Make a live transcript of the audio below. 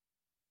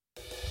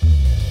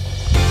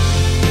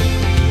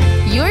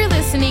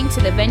to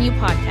the Venue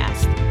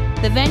podcast.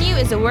 The Venue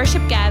is a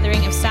worship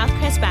gathering of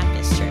Southcrest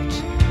Baptist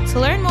Church.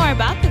 To learn more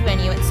about the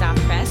Venue at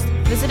Southcrest,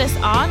 visit us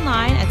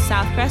online at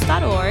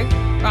southcrest.org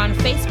or on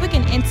Facebook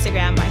and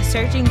Instagram by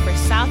searching for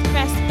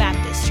Southcrest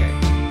Baptist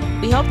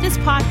Church. We hope this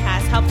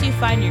podcast helps you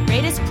find your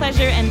greatest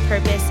pleasure and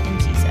purpose in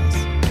Jesus.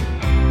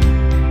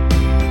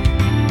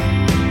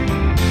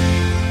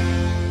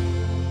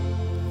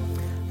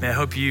 Man, I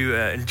hope you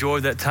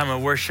enjoyed that time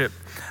of worship.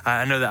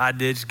 I know that I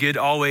did. It's good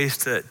always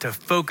to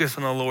focus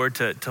on the Lord,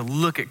 to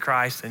look at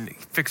Christ and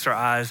fix our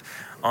eyes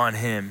on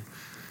Him.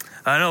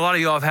 I know a lot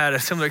of y'all have had a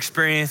similar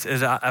experience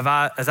as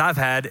I've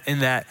had in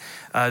that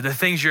the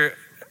things you're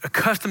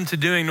accustomed to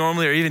doing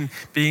normally or even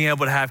being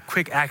able to have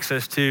quick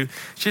access to,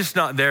 it's just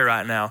not there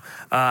right now.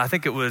 I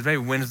think it was maybe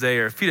Wednesday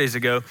or a few days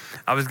ago,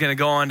 I was gonna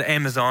go on to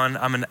Amazon.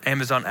 I'm an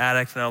Amazon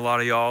addict. I know a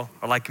lot of y'all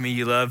are like me,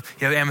 you have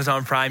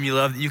Amazon Prime, you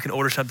love that you can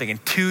order something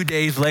and 2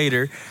 days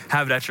later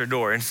have it at your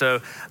door. And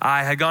so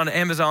I had gone to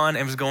Amazon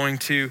and was going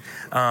to,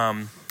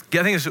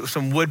 I think it was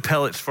some wood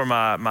pellets for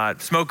my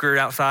smoker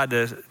outside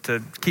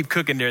to keep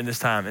cooking during this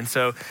time. And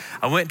so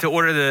I went to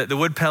order the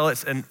wood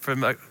pellets and for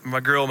my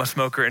grill, my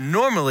smoker, and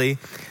normally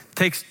it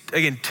takes,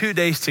 again, 2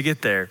 days to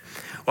get there.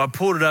 Well, I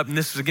pulled it up, and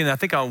this was, again, I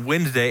think on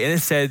Wednesday, and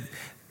it said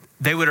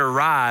they would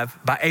arrive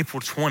by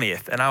April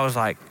 20th. And I was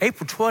like,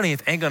 April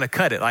 20th ain't gonna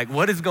cut it. Like,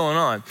 what is going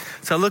on?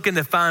 So I look in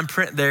the fine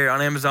print there on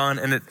Amazon,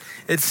 and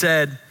it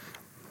said,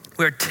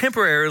 we're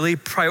temporarily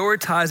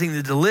prioritizing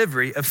the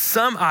delivery of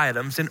some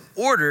items in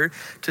order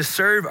to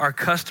serve our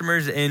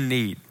customers in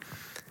need.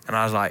 And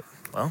I was like,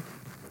 well,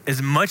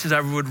 as much as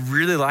I would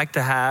really like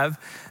to have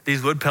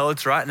these wood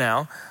pellets right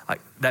now, like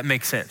that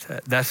makes sense.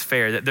 That's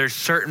fair. That there's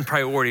certain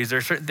priorities.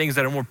 There's certain things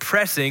that are more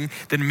pressing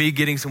than me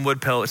getting some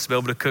wood pellets to be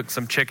able to cook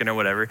some chicken or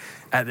whatever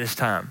at this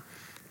time.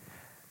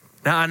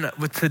 Now,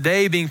 with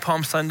today being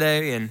Palm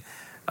Sunday and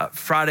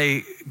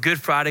Friday, Good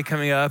Friday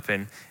coming up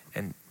and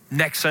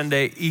next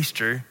Sunday,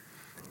 Easter,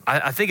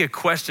 I think a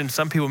question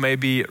some people may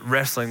be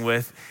wrestling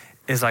with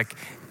is like,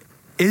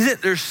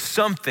 isn't there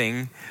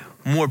something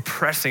more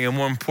pressing and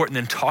more important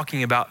than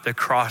talking about the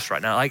cross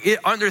right now? Like,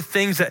 aren't there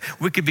things that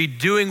we could be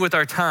doing with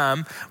our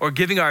time or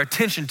giving our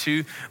attention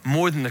to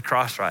more than the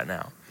cross right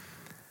now?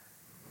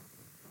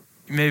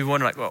 You may be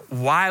wondering, like, well,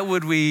 why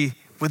would we,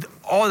 with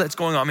all that's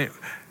going on, I mean,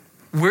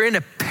 we're in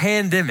a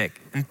pandemic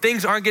and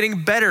things aren't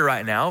getting better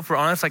right now. If we're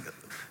honest, like, it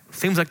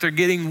seems like they're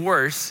getting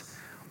worse.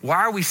 Why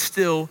are we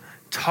still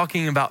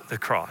talking about the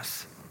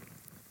cross?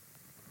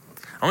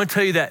 I want to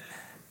tell you that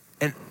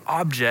an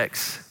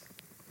object's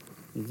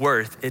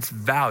worth, its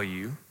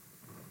value,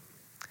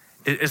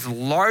 is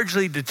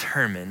largely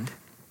determined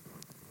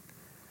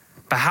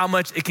by how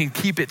much it can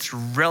keep its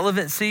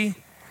relevancy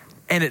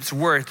and its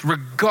worth,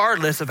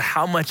 regardless of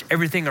how much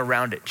everything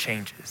around it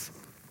changes.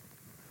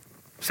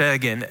 Say that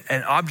again,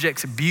 an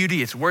object's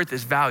beauty, its worth,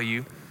 its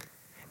value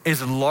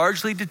is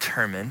largely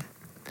determined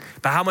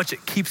by how much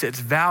it keeps its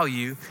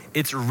value,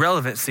 its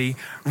relevancy,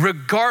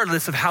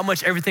 regardless of how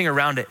much everything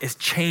around it is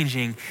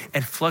changing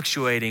and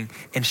fluctuating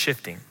and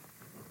shifting.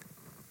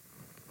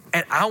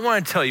 And I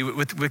want to tell you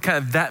with kind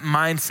of that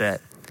mindset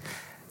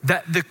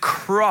that the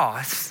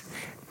cross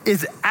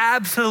is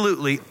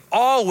absolutely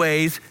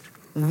always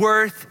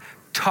worth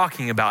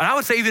talking about. And I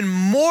would say even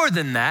more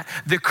than that,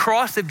 the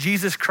cross of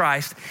Jesus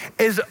Christ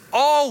is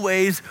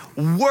always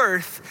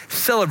worth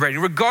celebrating.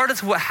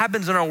 Regardless of what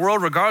happens in our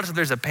world, regardless if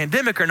there's a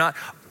pandemic or not,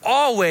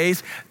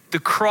 always the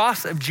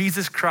cross of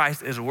Jesus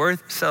Christ is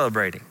worth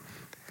celebrating.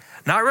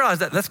 Now I realize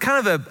that that's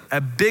kind of a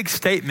big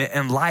statement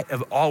in light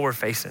of all we're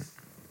facing.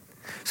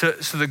 So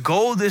the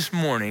goal this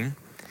morning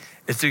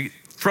is to,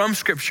 from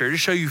Scripture, to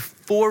show you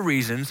 4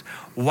 reasons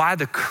why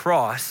the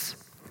cross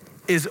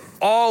is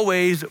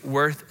always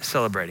worth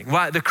celebrating.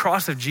 Why the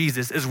cross of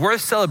Jesus is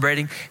worth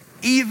celebrating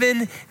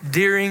even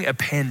during a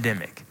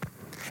pandemic.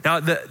 Now,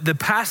 the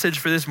passage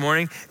for this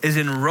morning is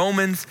in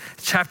Romans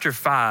chapter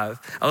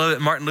 5. I love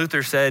that Martin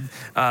Luther said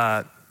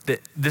that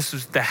this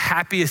was the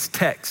happiest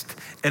text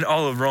in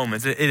all of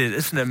Romans. It is.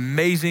 It's an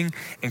amazing,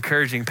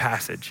 encouraging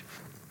passage.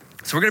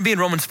 So we're gonna be in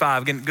Romans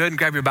 5. Again, go ahead and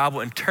grab your Bible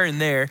and turn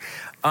there.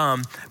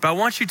 But I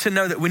want you to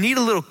know that we need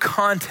a little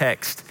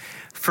context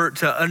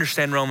to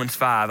understand Romans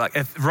 5. Like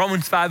if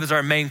Romans 5 is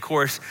our main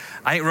course,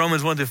 I think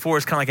Romans 1 through 4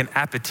 is kind of like an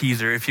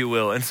appetizer, if you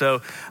will. And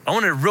so I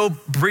want to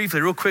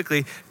real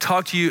quickly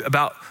talk to you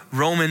about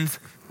Romans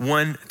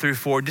 1 through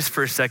 4 just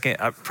for a second.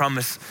 I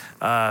promise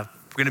we're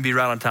going to be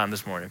right on time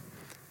this morning.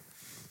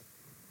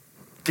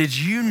 Did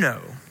you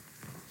know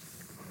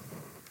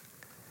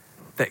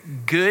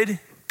that good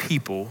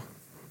people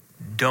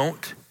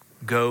don't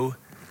go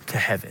to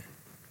heaven?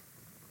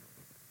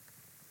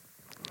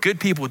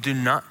 Good people do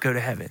not go to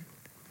heaven.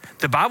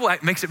 The Bible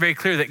makes it very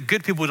clear that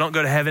good people don't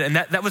go to heaven, and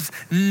that was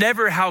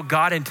never how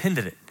God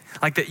intended it.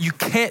 Like that you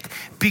can't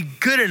be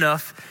good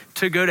enough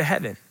to go to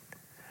heaven.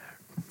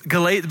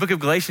 The book of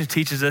Galatians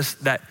teaches us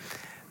that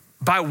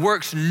by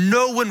works,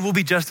 no one will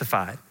be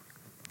justified.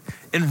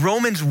 In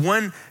Romans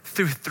 1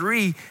 through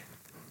 3,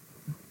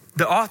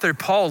 the author,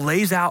 Paul,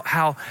 lays out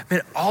how,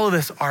 man, all of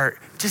us are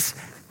just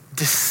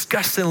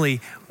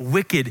disgustingly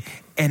wicked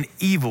and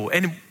evil.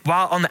 And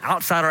while on the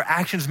outside our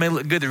actions may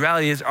look good, the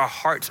reality is our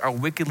hearts are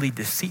wickedly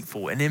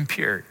deceitful and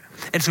impure.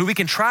 And so we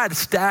can try to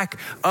stack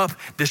up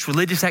this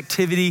religious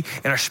activity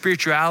and our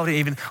spirituality,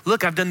 even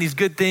look, I've done these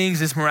good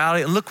things, this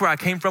morality, and look where I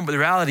came from. But the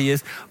reality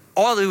is,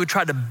 all that we would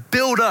try to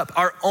build up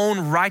our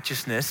own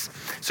righteousness.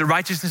 So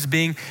righteousness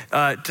being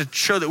to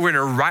show that we're in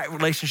a right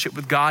relationship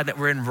with God, that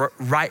we're in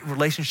right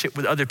relationship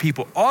with other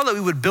people. All that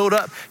we would build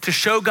up to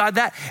show God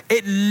that,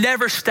 it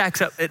never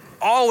stacks up. It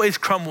always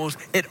crumbles.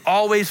 It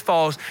always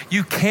falls.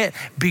 You can't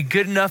be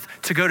good enough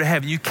to go to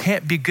heaven. You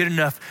can't be good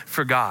enough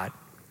for God.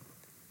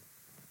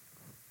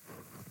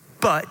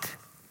 But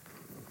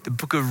the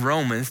book of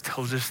Romans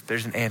tells us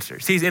there's an answer.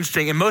 See, it's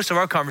interesting. In most of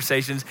our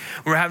conversations,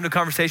 we're having a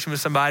conversation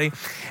with somebody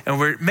and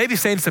we're maybe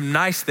saying some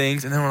nice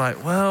things and then we're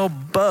like, well,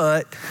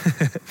 but,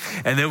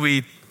 and then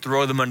we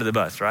throw them under the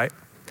bus, right?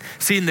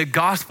 See, in the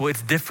gospel,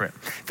 it's different.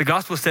 The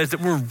gospel says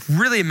that we're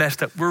really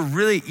messed up. We're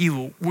really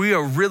evil. We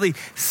are really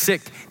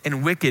sick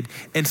and wicked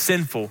and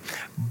sinful.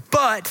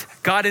 But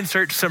God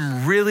inserts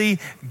some really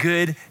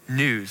good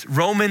news.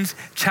 Romans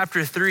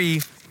chapter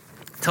 3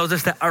 tells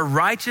us that our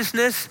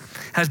righteousness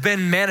has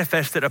been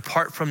manifested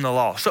apart from the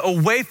law. So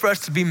a way for us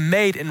to be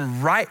made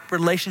in right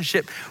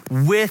relationship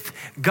with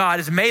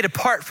God is made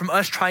apart from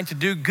us trying to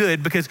do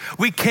good because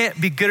we can't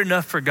be good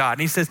enough for God.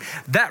 And he says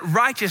that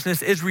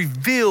righteousness is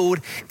revealed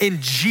in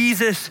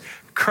Jesus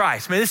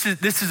Christ. Man,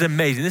 this is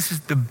amazing. This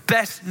is the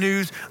best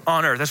news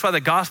on earth. That's why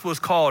the gospel is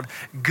called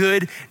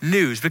good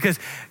news, because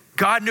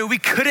God knew we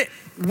couldn't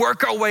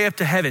work our way up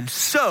to heaven.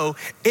 So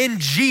in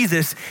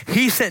Jesus,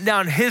 he sent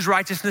down his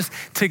righteousness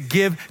to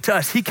give to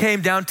us. He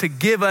came down to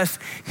give us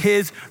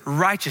his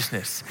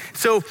righteousness.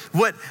 So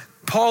what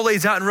Paul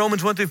lays out in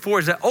Romans 1-4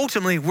 is that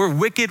ultimately we're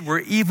wicked, we're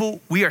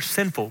evil, we are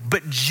sinful.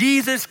 But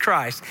Jesus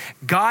Christ,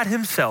 God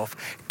himself,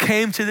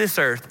 came to this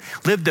earth,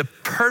 lived a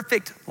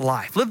perfect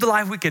life, lived the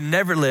life we could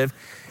never live,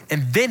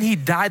 and then he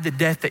died the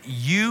death that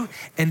you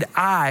and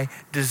I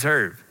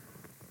deserve.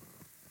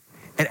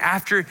 And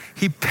after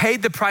he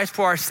paid the price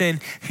for our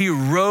sin, he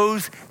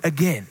rose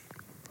again.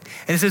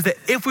 And it says that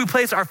if we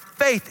place our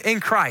faith in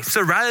Christ,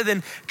 so rather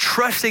than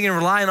trusting and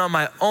relying on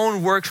my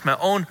own works, my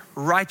own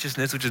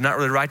righteousness, which is not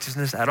really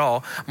righteousness at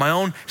all, my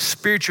own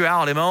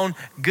spirituality, my own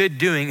good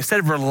doing, instead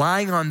of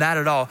relying on that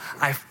at all,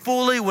 I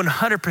fully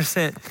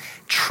 100%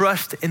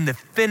 trust in the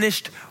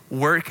finished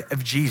work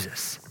of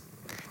Jesus.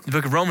 The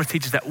book of Romans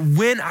teaches that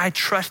when I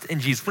trust in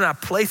Jesus, when I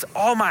place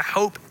all my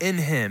hope in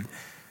him,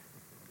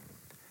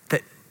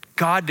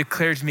 God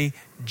declares me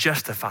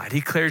justified. He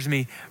declares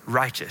me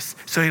righteous.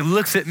 So he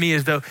looks at me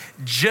as though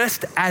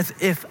just as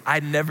if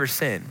I'd never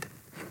sinned.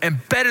 And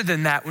better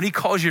than that, when he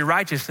calls you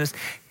righteousness,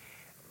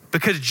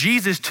 because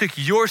Jesus took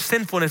your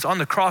sinfulness on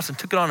the cross and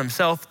took it on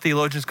himself,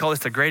 theologians call this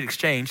the great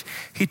exchange.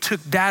 He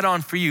took that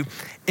on for you.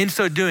 In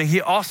so doing, he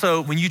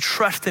also, when you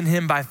trust in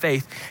him by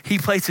faith, he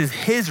places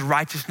his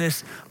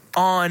righteousness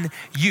on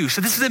you.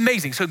 So this is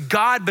amazing. So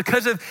God,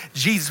 because of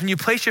Jesus, when you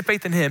place your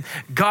faith in him,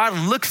 God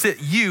looks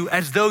at you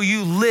as though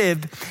you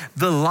lived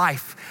the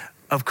life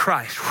of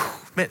Christ. Whew,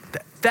 man,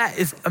 that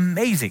is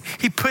amazing.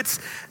 He puts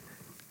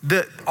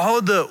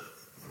all the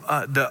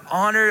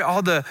honor,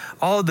 all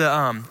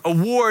the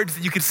awards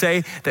that you could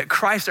say that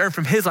Christ earned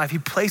from his life, he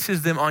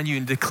places them on you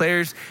and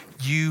declares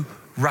you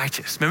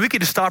righteous. Man, we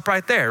could just stop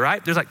right there,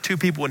 right? There's like two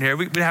people in here.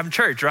 We've been having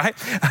church, right?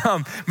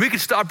 We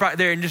could stop right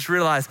there and just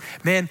realize,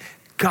 man,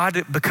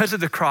 God, because of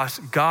the cross,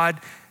 God,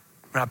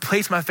 when I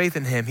place my faith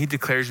in him, he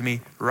declares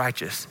me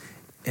righteous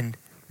and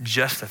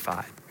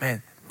justified.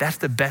 Man, that's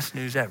the best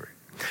news ever.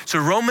 So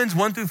Romans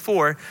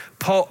 1-4,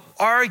 Paul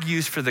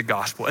argues for the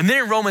gospel. And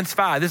then in Romans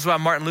 5, this is why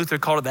Martin Luther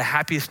called it the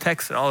happiest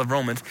text in all of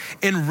Romans.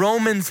 In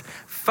Romans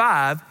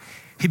 5,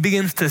 he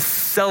begins to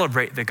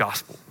celebrate the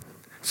gospel.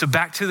 So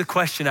back to the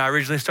question I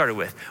originally started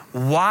with.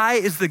 Why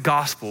is the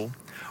gospel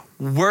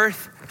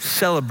worth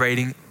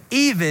celebrating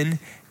even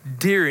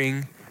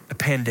during a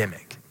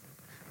pandemic?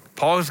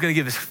 Paul is going to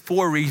give us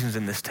 4 reasons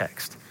in this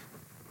text.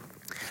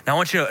 Now I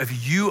want you to know,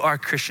 if you are a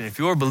Christian, if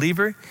you're a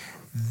believer,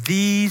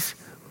 these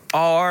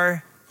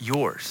are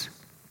yours.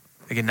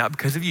 Again, not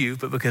because of you,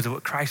 but because of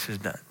what Christ has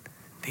done.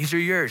 These are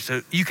yours.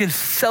 So you can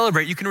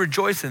celebrate, you can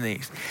rejoice in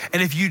these.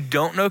 And if you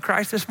don't know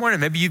Christ this morning,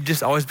 maybe you've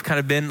just always kind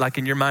of been like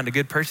in your mind a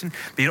good person,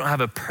 but you don't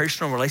have a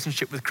personal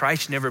relationship with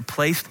Christ, you never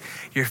placed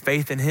your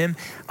faith in him,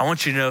 I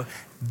want you to know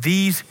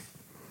these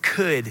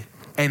could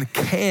and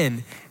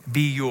can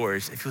be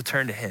yours if you'll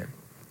turn to him.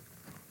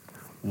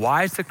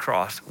 Why is the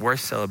cross worth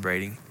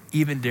celebrating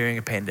even during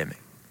a pandemic?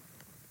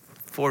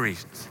 4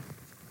 reasons.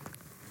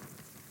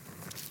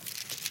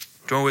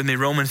 Join with me,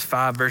 Romans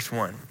 5, verse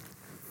 1.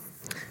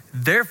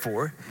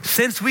 Therefore,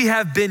 since we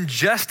have been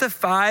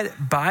justified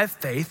by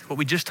faith, what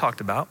we just talked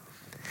about,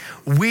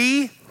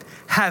 we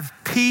have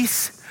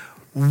peace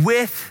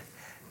with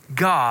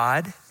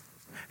God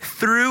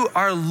through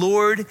our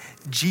Lord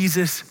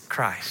Jesus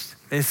Christ.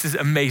 This is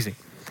amazing.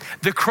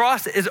 The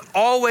cross is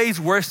always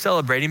worth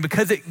celebrating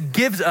because it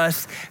gives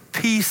us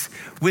peace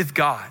with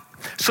God.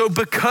 So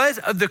because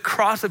of the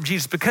cross of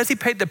Jesus, because he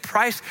paid the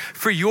price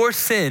for your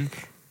sin,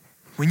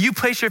 when you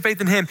place your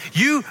faith in him,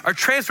 you are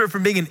transferred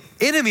from being an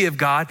enemy of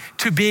God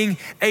to being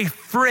a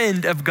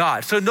friend of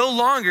God. So no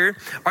longer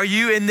are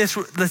you in this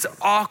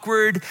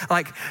awkward,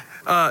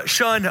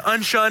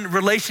 unshunned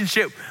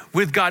relationship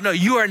with God. No,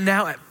 you are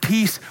now at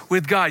peace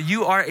with God.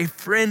 You are a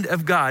friend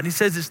of God. And he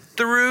says it's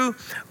through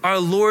our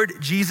Lord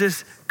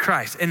Jesus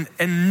Christ.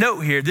 And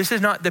note here, this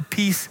is not the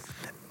peace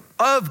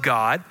of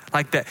God,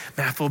 like that,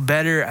 man, I feel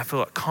better, I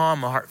feel calm,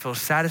 my heart feels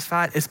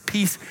satisfied. It's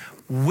peace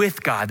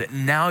with God, that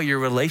now your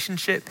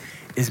relationship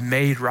is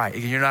made right.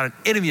 You're not an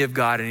enemy of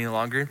God any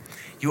longer.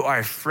 You are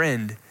a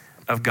friend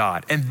of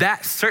God. And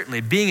that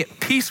certainly, being at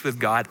peace with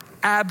God,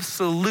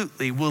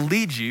 absolutely will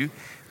lead you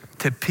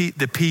to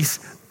the peace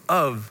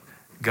of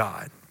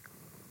God.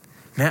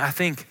 Man, I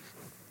think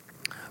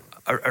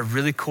a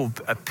really cool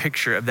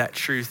picture of that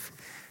truth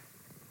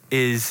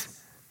is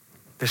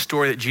the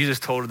story that Jesus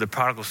told of the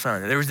prodigal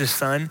son. There was this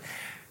son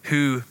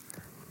who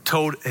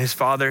told his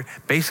father,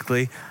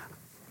 basically,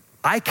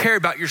 I care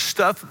about your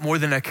stuff more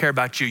than I care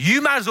about you.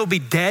 You might as well be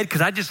dead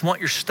because I just want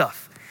your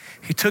stuff.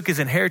 He took his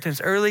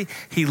inheritance early.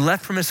 He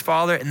left from his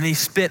father, and then he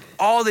spent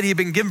all that he had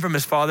been given from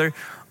his father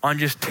on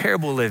just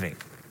terrible living.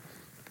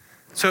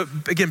 So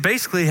again,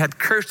 basically had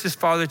cursed his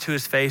father to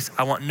his face.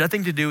 I want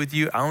nothing to do with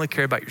you. I only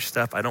care about your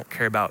stuff. I don't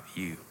care about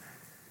you.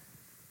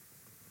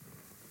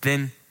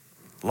 Then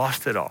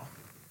lost it all.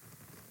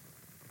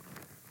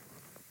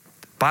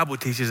 The Bible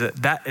teaches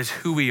that is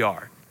who we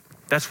are.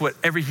 That's what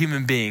every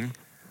human being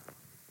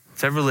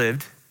that's ever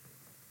lived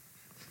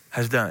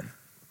has done.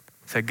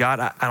 Said, God,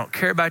 I don't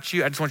care about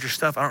you. I just want your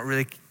stuff. I don't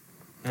really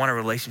want a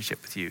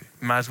relationship with you.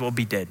 You might as well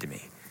be dead to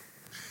me.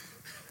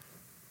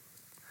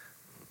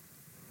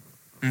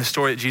 And the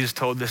story that Jesus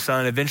told the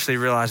son eventually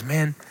realized,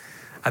 man,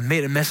 I've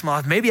made a mess of my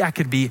life. Maybe I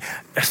could be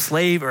a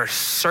slave or a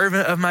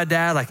servant of my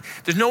dad. Like,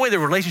 there's no way the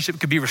relationship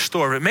could be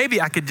restored, but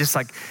maybe I could just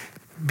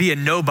be a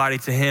nobody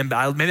to him,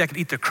 but maybe I could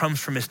eat the crumbs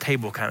from his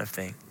table kind of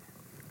thing.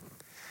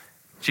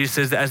 Jesus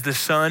says that as the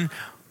son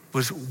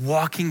was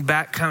walking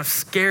back kind of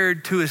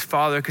scared to his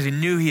father because he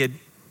knew he had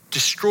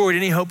destroyed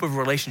any hope of a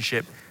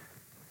relationship,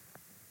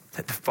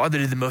 that the father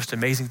did the most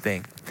amazing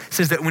thing. It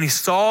says that when he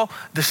saw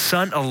the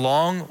son a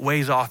long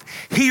ways off,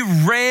 he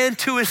ran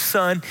to his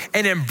son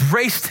and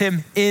embraced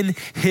him in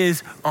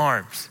his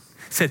arms.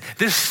 It said,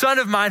 this son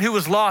of mine who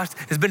was lost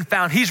has been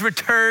found. He's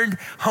returned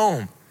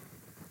home.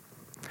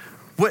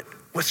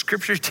 What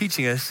scripture is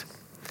teaching us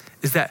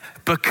is that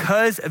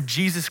because of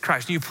Jesus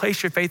Christ, when you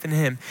place your faith in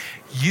him,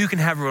 you can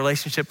have a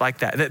relationship like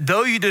that. That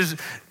though you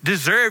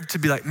deserve to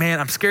be like, man,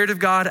 I'm scared of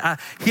God.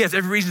 He has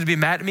every reason to be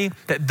mad at me.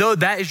 That though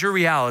that is your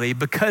reality,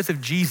 because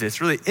of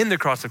Jesus, really in the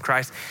cross of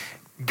Christ,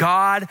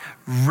 God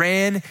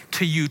ran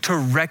to you to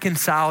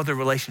reconcile the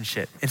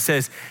relationship and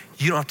says,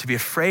 you don't have to be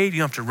afraid. You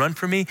don't have to run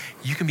from me.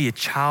 You can be a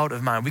child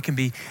of mine. We can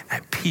be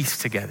at peace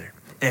together.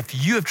 And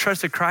if you have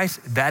trusted Christ,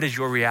 that is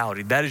your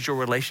reality. That is your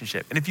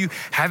relationship. And if you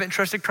haven't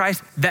trusted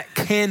Christ, that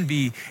can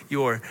be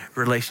your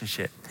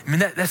relationship. I mean,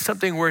 that's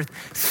something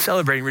worth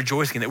celebrating,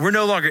 rejoicing in, that we're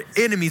no longer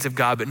enemies of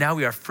God, but now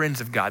we are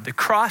friends of God. The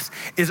cross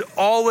is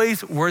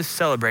always worth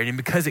celebrating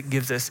because it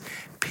gives us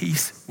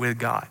peace with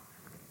God.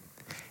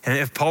 And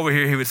if Paul were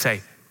here, he would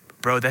say,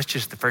 bro, that's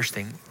just the first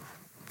thing.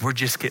 We're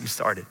just getting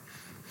started.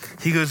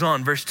 He goes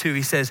on, verse 2,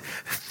 he says,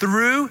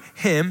 through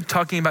him,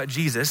 talking about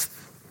Jesus,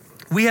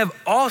 we have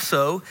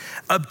also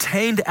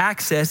obtained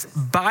access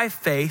by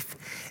faith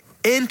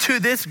into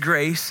this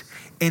grace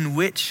in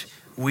which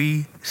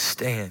we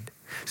stand.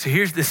 So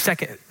here's the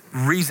second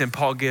reason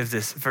Paul gives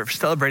this for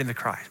celebrating the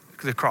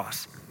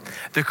cross.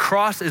 The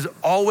cross is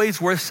always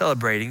worth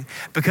celebrating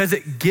because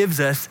it gives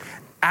us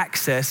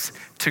access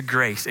to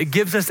grace. It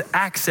gives us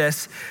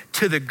access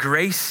to the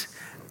grace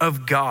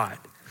of God.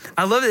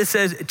 I love that it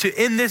says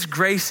in this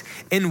grace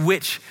in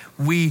which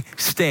we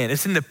stand.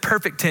 It's in the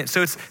perfect tense.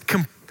 So it's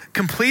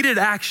completed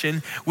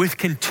action with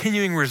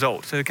continuing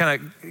results. So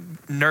kind of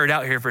nerd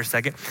out here for a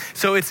second.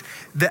 So it's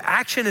the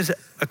action is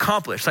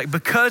accomplished. Like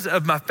because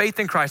of my faith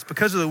in Christ,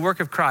 because of the work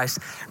of Christ,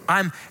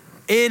 I'm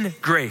in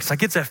grace.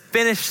 Like it's a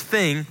finished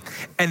thing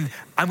and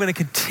I'm going to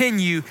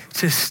continue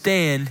to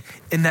stand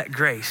in that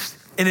grace.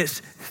 And it's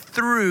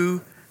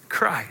through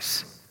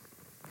Christ.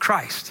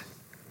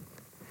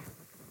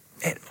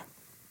 And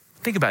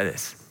think about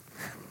this.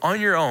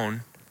 On your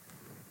own,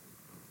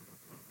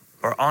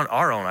 or on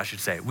our own, I should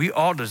say, we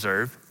all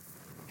deserve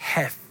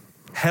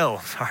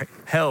hell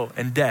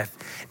and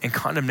death and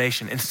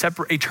condemnation and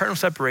eternal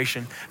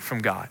separation from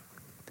God.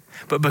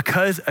 But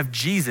because of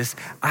Jesus,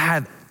 I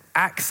have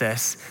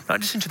access,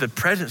 not just into the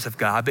presence of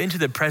God, but into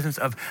the presence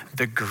of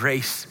the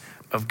grace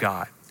of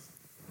God.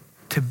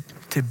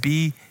 To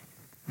be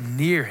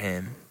near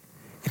him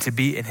and to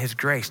be in his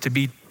grace, to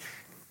be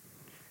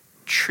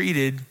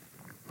treated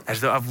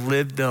as though I've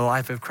lived the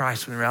life of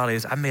Christ, when the reality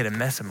is I made a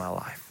mess of my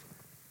life.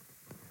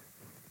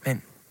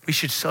 Man, we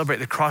should celebrate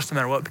the cross no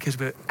matter what because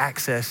we have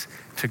access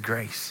to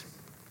grace.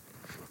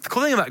 The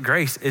cool thing about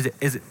grace is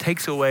it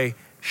takes away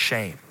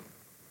shame.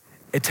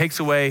 It takes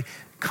away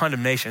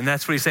condemnation. And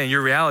that's what he's saying.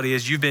 Your reality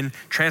is you've been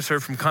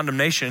transferred from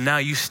condemnation and now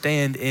you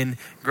stand in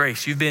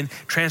grace. You've been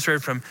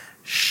transferred from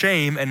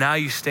shame, and now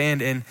you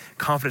stand in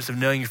confidence of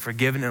knowing you're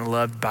forgiven and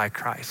loved by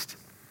Christ.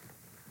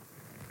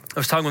 I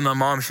was talking with my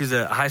mom. She's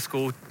a high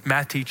school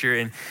math teacher,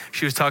 and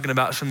she was talking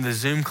about some of the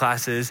Zoom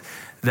classes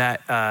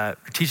that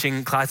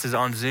teaching classes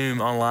on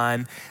Zoom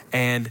online.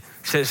 And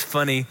she said it's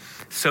funny,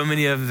 so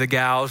many of the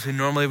gals who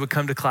normally would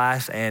come to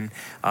class and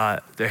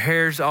their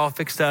hair's all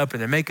fixed up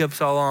and their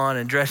makeup's all on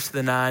and dressed to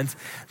the nines,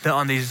 that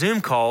on these Zoom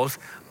calls,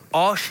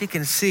 all she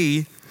can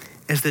see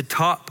is the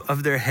top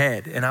of their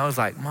head. And I was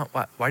like, Mom,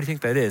 why do you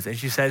think that is? And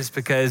she said it's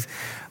because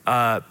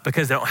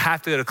they don't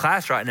have to go to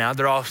class right now.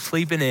 They're all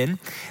sleeping in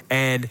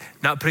and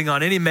not putting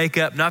on any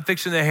makeup, not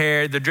fixing their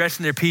hair. They're dressed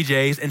in their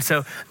PJs. And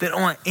so they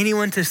don't want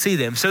anyone to see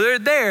them. So they're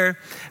there,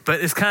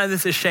 but it's kind of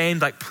this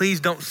ashamed, like, please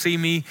don't see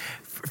me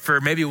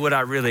for maybe what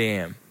I really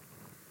am.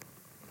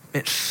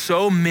 And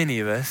so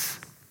many of us,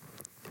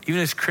 even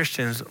as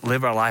Christians,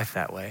 live our life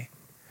that way.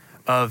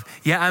 Of,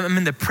 yeah, I'm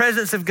in the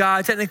presence of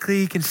God. Technically,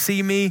 he can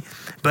see me,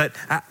 but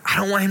I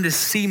don't want him to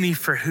see me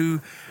for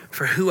who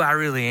I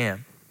really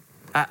am.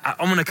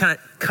 I'm going to kind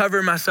of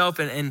cover myself,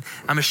 and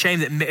I'm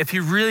ashamed that if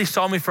he really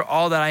saw me for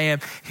all that I am,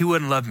 he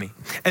wouldn't love me.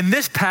 And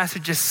this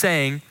passage is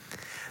saying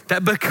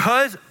that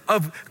because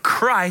of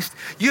Christ,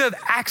 you have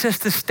access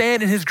to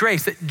stand in his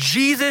grace, that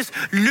Jesus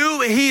knew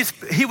what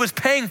he was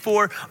paying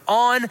for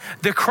on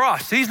the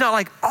cross. So he's not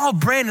like, oh,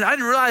 Brandon, I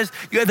didn't realize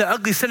you had the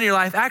ugly sin in your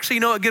life. Actually, you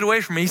know what, get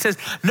away from me. He says,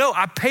 no,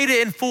 I paid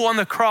it in full on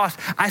the cross.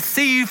 I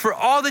see you for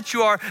all that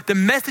you are, the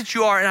mess that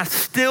you are, and I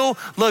still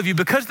love you.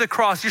 Because of the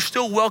cross, you're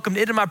still welcomed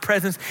into my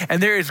presence,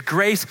 and there is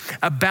grace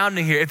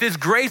abounding here. If his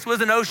grace was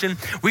an ocean,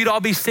 we'd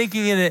all be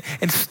sinking in it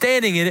and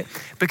standing in it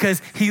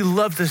because he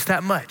loves us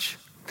that much.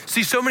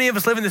 See, so many of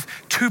us live in this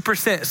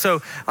 2%.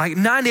 So like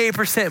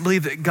 98%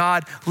 believe that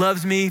God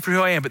loves me for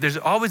who I am, but there's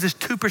always this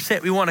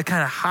 2% we want to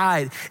kind of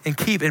hide and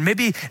keep. And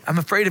maybe I'm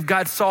afraid if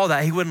God saw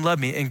that, he wouldn't love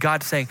me. And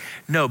God's saying,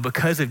 no,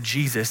 because of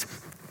Jesus,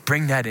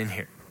 bring that in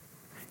here.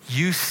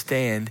 You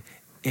stand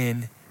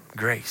in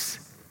grace.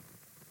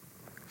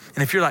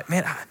 And if you're like,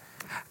 man,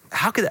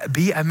 how could that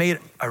be? I made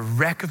a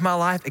wreck of my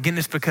life. Again,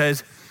 it's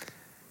because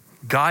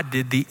God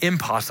did the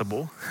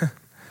impossible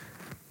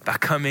by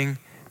coming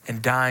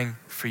and dying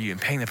for you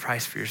and paying the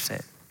price for your sin.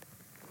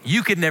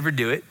 You could never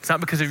do it. It's not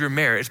because of your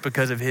merit, it's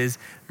because of his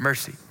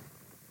mercy.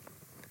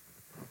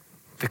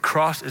 The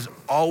cross is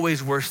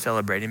always worth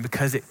celebrating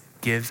because it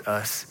gives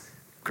us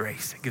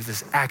grace. It gives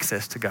us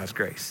access to God's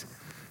grace.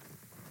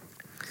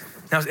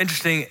 Now it's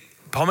interesting,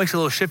 Paul makes a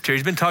little shift here.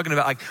 He's been talking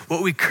about like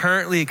what we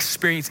currently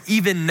experience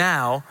even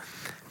now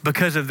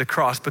because of the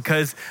cross,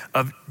 because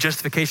of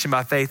justification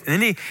by faith. And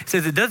then he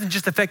says it doesn't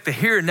just affect the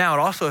here and now, it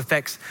also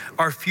affects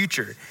our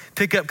future.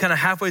 Pick up kind of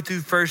halfway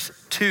through verse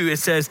 2, it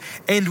says,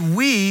 and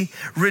we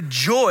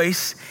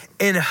rejoice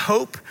in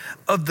hope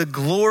of the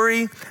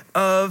glory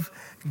of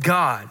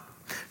God.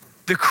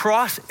 The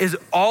cross is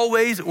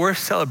always worth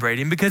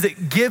celebrating because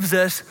it gives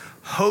us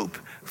hope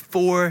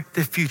for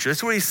the future.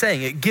 That's what he's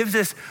saying. It gives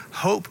us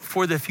hope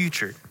for the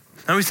future.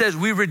 Now he says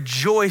we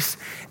rejoice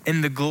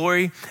in the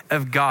glory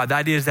of God. The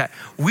idea is that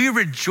we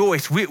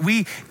rejoice,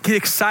 we get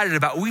excited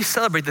about, we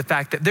celebrate the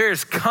fact that there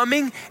is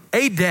coming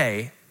a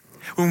day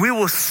when we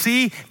will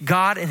see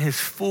God in his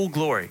full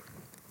glory.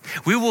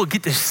 We will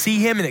get to see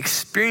him and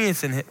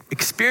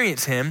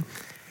experience him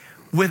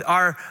with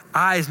our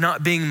eyes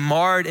not being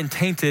marred and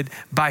tainted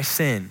by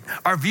sin.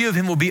 Our view of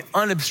him will be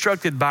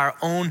unobstructed by our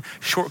own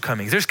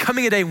shortcomings. There's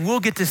coming a day when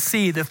we'll get to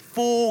see the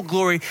full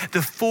glory,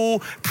 the full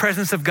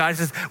presence of God. He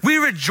says, we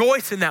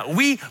rejoice in that.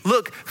 We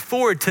look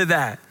forward to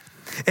that.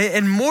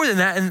 And more than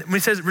that, and when he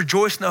says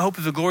rejoice in the hope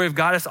of the glory of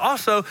God, it's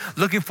also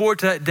looking forward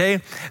to that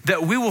day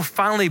that we will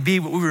finally be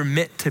what we were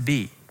meant to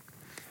be.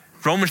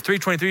 Romans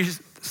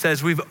 3:23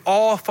 says we've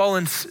all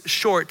fallen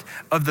short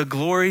of the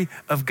glory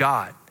of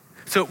God.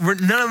 So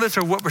none of us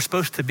are what we're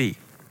supposed to be.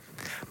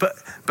 But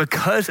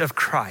because of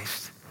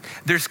Christ,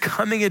 there's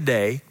coming a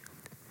day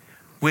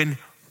when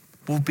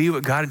we'll be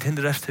what God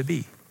intended us to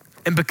be.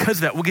 And because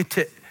of that, we'll get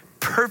to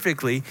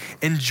perfectly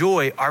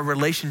enjoy our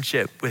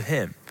relationship with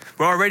him.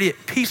 We're already at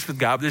peace with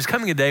God, but there's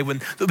coming a day when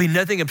there'll be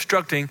nothing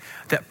obstructing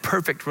that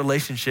perfect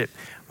relationship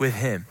with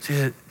him.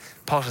 So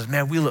Paul says,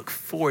 man, we look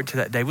forward to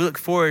that day. We look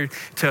forward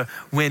to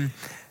when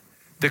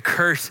the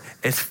curse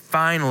is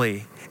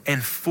finally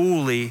and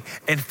fully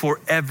and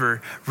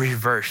forever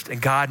reversed,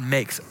 and God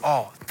makes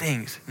all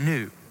things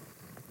new.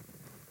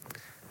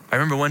 I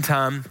remember one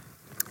time,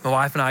 my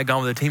wife and I had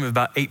gone with a team of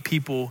about 8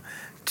 people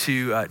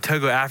to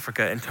Togo,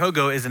 Africa, and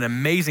Togo is an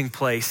amazing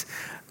place.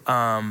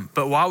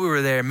 But while we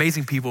were there,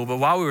 amazing people, but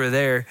while we were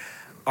there,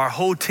 our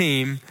whole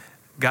team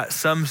got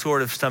some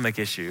sort of stomach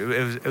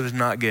issue. It was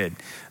not good.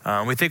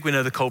 We think we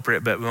know the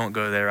culprit, but we won't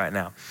go there right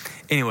now.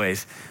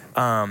 Anyways,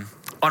 on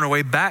our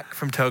way back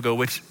from Togo,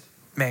 which,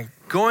 man,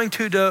 going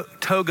to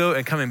Togo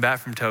and coming back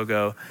from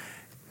Togo,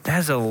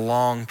 that's a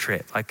long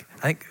trip. Like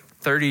I think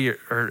 30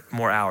 or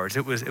more hours.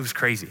 It was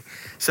crazy.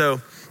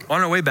 So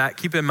on our way back,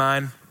 keep in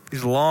mind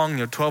these long,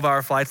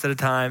 12-hour flights at a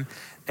time,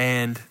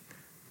 and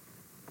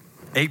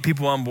 8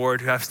 people on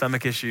board who have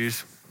stomach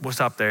issues. We'll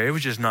stop there. It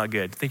was just not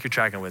good. I think you're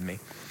tracking with me.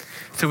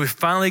 So we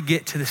finally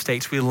get to the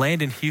States. We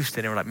land in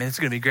Houston and we're like, man, it's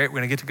gonna be great. We're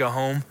gonna get to go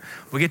home.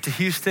 We get to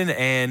Houston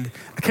and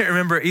I can't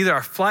remember, either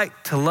our flight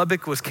to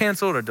Lubbock was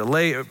canceled or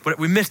delayed, or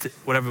we missed it,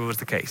 whatever was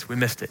the case, we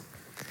missed it.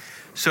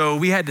 So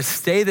we had to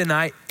stay the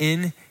night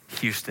in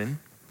Houston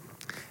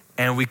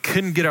and we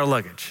couldn't get our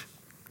luggage.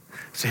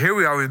 So here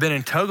we are, we've been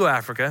in Togo,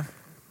 Africa.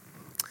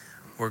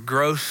 We're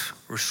gross,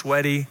 we're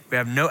sweaty. We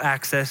have no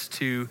access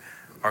to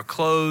our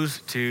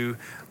clothes, to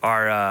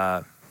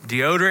our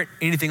deodorant,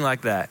 anything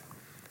like that.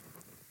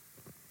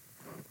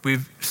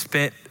 We've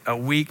spent a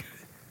week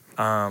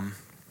not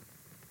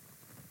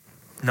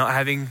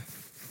having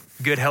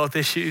good health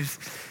issues.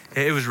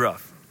 It was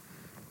rough.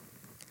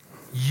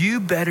 You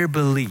better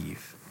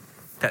believe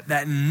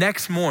that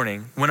next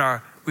morning when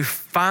we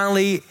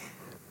finally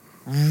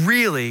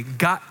really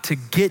got to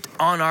get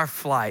on our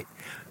flight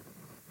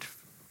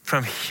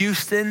from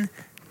Houston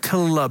to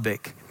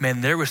Lubbock,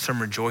 man, there was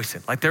some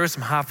rejoicing. Like there was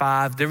some high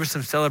five, there was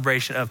some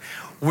celebration of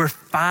we're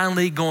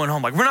finally going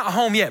home. Like we're not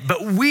home yet,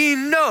 but we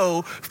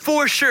know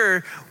for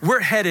sure we're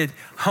headed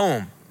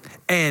home.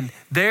 And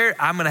there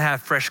I'm gonna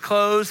have fresh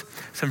clothes,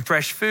 some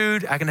fresh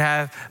food. I can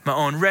have my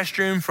own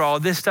restroom for all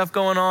this stuff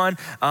going on.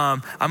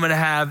 I'm gonna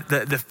have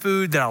the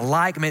food that I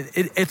like. I mean,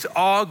 it's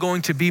all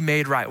going to be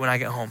made right when I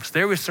get home. So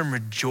there was some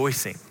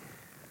rejoicing.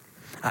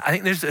 I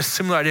think there's a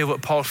similar idea of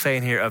what Paul's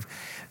saying here of,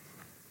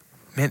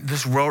 man,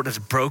 this world is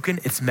broken,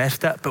 it's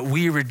messed up, but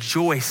we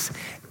rejoice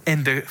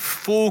in the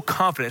full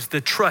confidence, the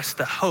trust,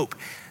 the hope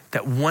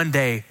that one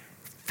day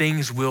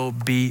things will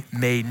be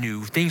made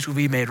new, things will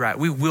be made right.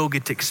 We will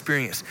get to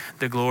experience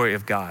the glory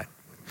of God.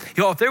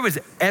 Y'all, if there was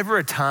ever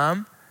a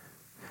time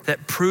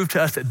that proved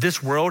to us that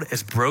this world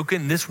is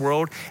broken, this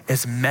world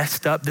is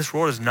messed up, this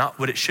world is not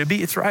what it should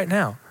be, it's right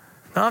now.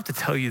 I don't have to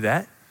tell you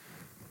that.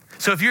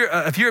 So if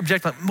you're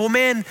objecting, like, well,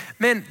 man,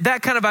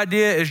 that kind of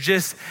idea is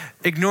just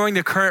ignoring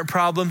the current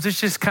problems.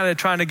 It's just kind of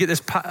trying to get this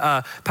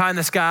pie in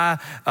the sky,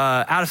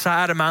 out of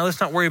sight, out of mind.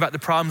 Let's not worry about the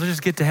problems. Let's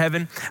just get to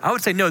heaven. I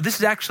would say, no, this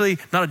is actually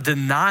not a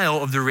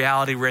denial of the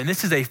reality we're in.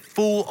 This is a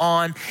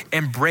full-on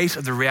embrace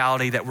of the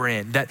reality that we're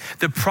in. That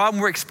the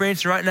problem we're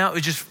experiencing right now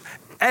is just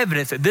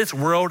evidence that this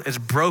world is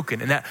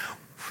broken and that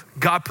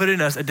God put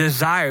in us a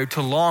desire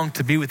to long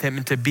to be with him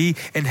and to be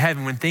in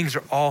heaven when things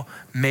are all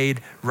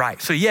made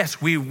right. So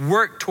yes, we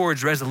work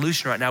towards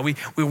resolution right now. We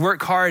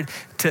work hard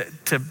to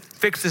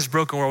fix this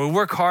broken world. We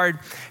work hard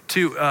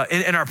to,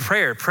 in our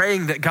prayer,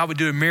 praying that God would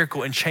do a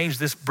miracle and change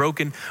this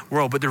broken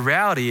world. But the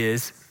reality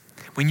is,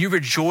 when you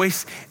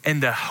rejoice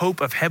in the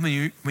hope of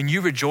heaven, when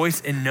you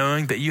rejoice in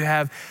knowing that you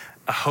have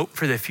a hope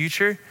for the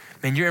future,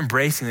 then you're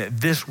embracing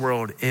that this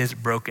world is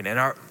broken. And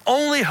our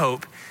only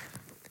hope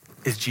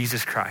is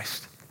Jesus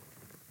Christ.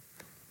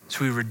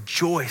 So we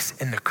rejoice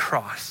in the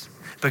cross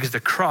because the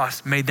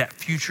cross made that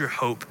future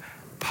hope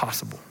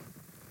possible.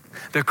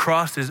 The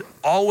cross is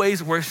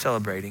always worth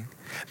celebrating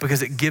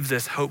because it gives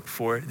us hope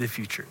for the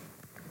future.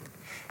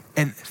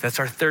 And that's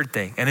our third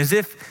thing. And as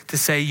if to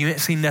say, you ain't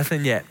seen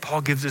nothing yet,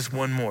 Paul gives us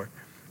one more.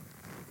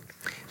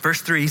 Verse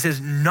 3, he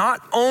says,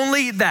 not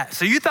only that.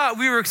 So you thought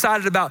we were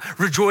excited about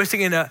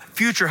rejoicing in a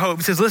future hope.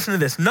 He says, listen to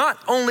this. Not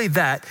only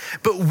that,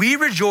 but we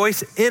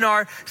rejoice in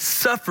our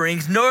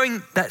sufferings,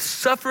 knowing that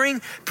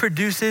suffering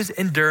produces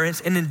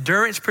endurance, and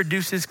endurance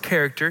produces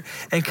character,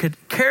 and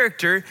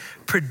character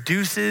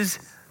produces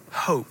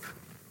hope.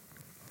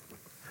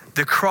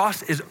 The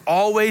cross is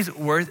always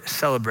worth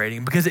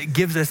celebrating because it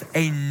gives us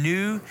a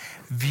new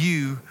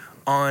view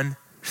on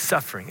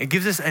suffering. It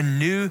gives us a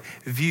new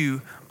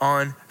view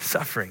on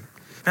suffering.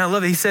 And I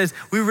love it. He says,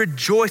 we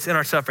rejoice in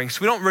our sufferings.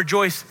 So we don't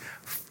rejoice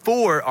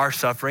for our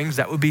sufferings.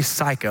 That would be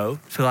psycho.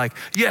 So like,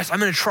 yes,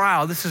 I'm in a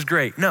trial. This is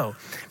great. No,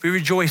 we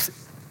rejoice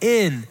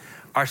in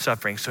our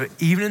suffering. So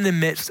even in the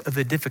midst of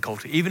the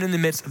difficulty, even in the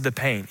midst of the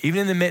pain,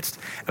 even in the midst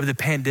of the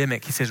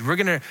pandemic, he says, we're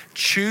going to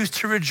choose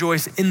to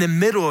rejoice in the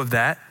middle of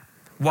that.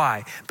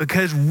 Why?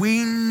 Because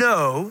we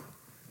know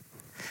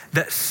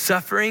that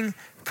suffering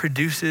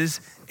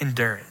produces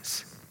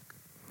endurance.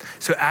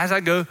 So as I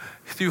go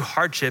through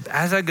hardship,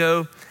 as I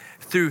go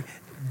through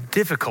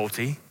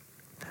difficulty,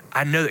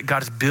 I know that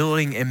God is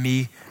building in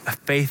me a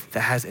faith that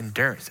has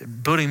endurance,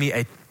 building me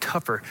a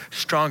tougher,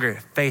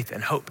 stronger faith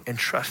and hope and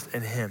trust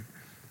in him.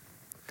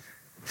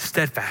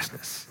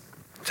 Steadfastness.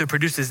 So it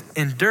produces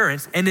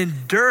endurance, and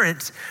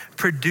endurance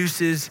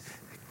produces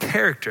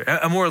character.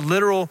 A more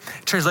literal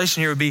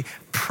translation here would be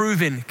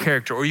proven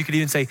character, or you could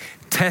even say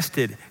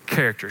tested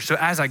character. So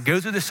as I go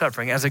through the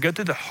suffering, as I go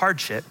through the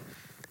hardship,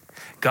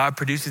 God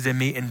produces in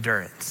me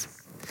endurance.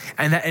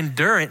 And that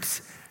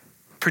endurance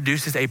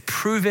produces a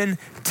proven,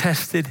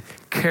 tested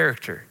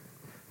character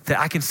that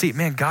I can see,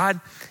 man,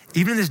 God,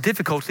 even in this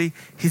difficulty,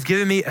 he's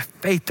given me a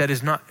faith that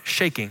is not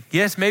shaking.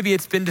 Yes, maybe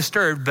it's been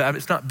disturbed, but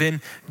it's not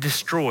been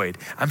destroyed.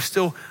 I'm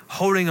still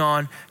holding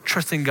on,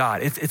 trusting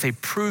God. It's a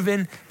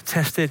proven,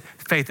 tested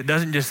faith that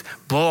doesn't just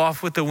blow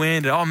off with the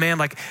wind. And, oh man,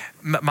 like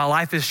my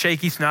life is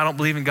shaky, so now I don't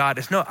believe in God.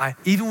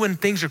 Even when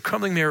things are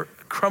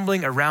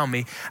crumbling around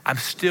me, I'm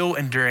still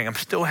enduring. I'm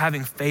still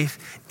having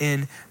faith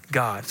in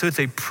God. So it's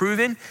a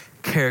proven,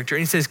 character.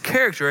 And he says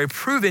character, a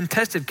proven,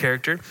 tested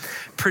character,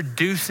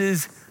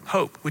 produces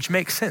hope, which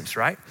makes sense,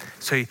 right?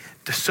 So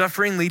the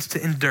suffering leads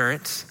to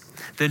endurance.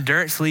 The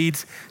endurance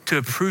leads to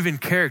a proven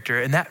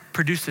character, and that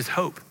produces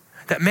hope.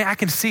 That, man, I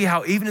can see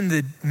how even in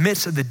the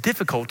midst of the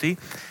difficulty,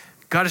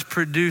 God has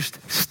produced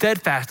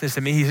steadfastness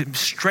in me. He's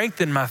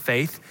strengthened my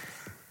faith,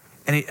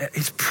 and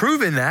he's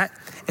proven that.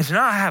 And so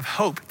now I have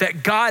hope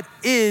that God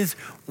is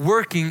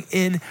working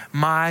in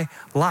my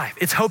life.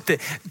 It's hope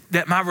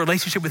that my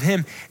relationship with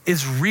him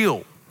is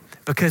real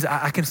because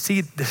I can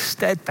see the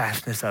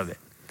steadfastness of it.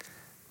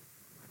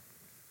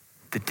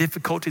 The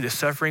difficulty, the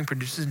suffering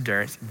produces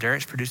endurance.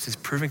 Endurance produces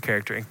proven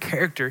character, and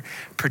character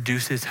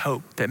produces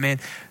hope.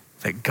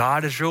 That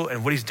God is real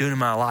and what he's doing in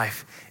my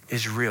life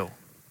is real.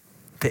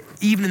 That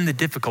even in the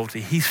difficulty,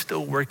 he's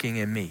still working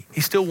in me. He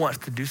still wants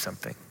to do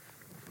something.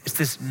 It's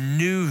this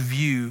new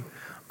view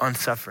on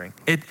suffering.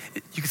 You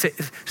can say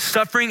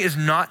suffering is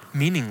not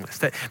meaningless.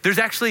 That there's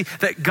actually,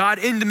 that God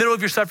in the middle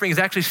of your suffering is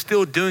actually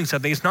still doing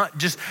something. It's not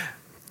just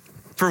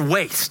for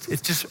waste.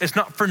 It's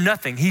not for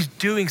nothing. He's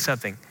doing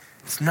something.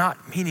 It's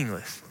not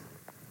meaningless.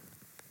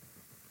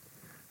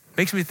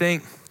 Makes me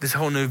think this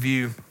whole new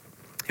view.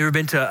 You ever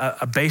been to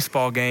a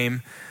baseball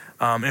game?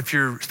 If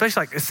you're,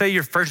 especially like, say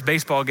your first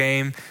baseball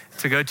game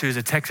to go to is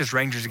a Texas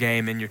Rangers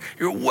game and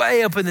you're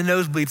way up in the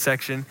nosebleed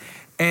section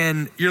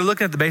and you're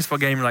looking at the baseball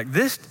game, you're like,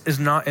 this is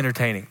not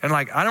entertaining. And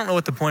like, I don't know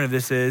what the point of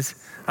this is.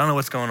 I don't know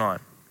what's going on.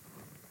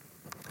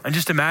 And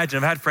just imagine,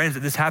 I've had friends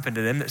that this happened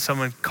to them, that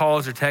someone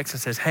calls or texts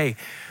and says, hey,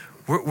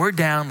 we're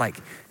down like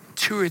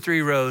 2 or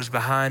 3 rows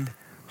behind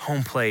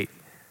home plate.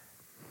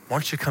 Why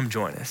don't you come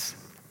join us?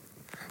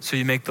 So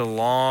you make the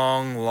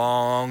long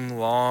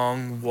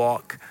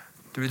walk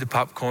through the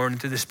popcorn,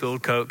 through the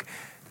spilled Coke,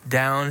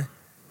 down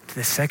to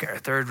the 2nd or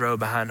 3rd row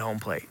behind home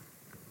plate.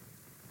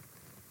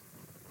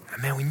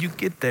 And man, when you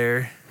get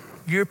there,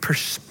 your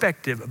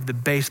perspective of the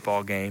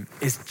baseball game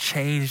is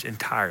changed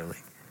entirely.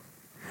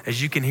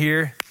 As you can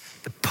hear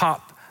the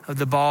pop of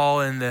the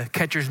ball in the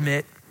catcher's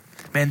mitt,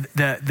 man,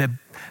 the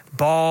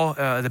ball,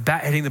 the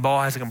bat hitting the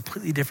ball has a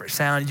completely different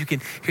sound. You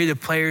can hear the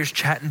players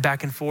chatting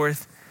back and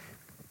forth.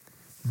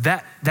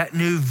 That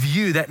new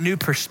view, that new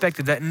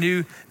perspective, that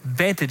new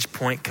vantage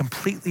point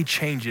completely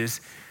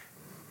changes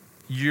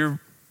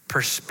your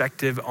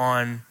perspective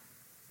on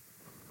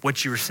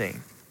what you were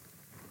seeing.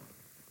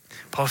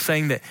 Paul's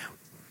saying that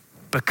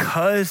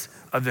because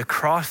of the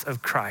cross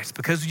of Christ,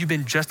 because you've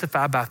been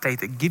justified by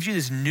faith, it gives you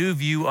this new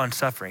view on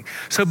suffering.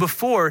 So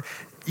before,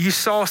 you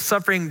saw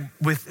suffering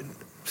with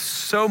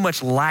so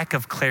much lack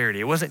of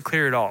clarity. It wasn't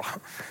clear at all.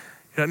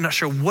 I'm not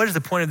sure, what is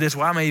the point of this?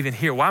 Why am I even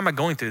here? Why am I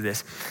going through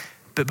this?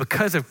 But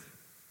because of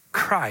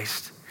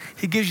Christ,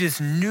 he gives you this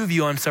new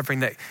view on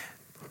suffering that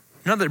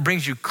not that it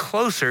brings you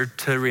closer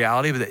to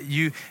reality, but that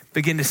you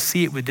begin to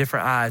see it with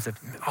different eyes of,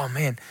 oh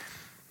man,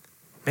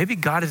 maybe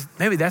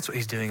that's what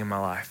he's doing in my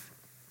life.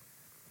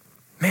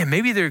 Man,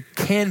 maybe there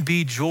can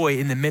be joy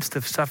in the midst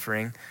of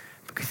suffering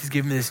because he's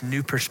given me this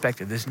new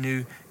perspective, this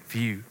new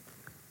view.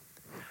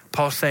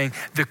 Paul's saying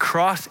the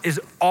cross is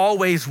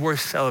always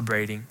worth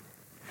celebrating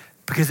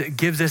because it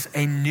gives us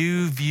a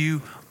new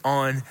view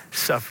on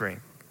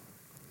suffering.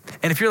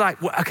 And if you're like,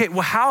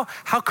 how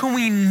can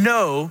we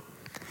know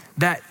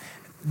that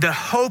the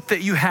hope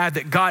that you have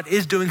that God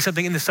is doing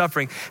something in the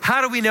suffering?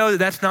 How do we know that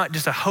that's not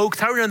just a hoax?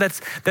 How do we know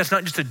that's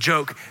not just a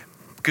joke?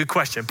 Good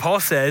question. Paul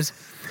says,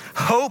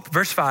 hope,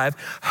 verse 5,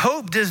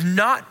 hope does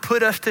not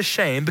put us to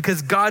shame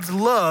because God's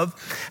love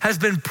has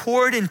been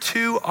poured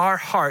into our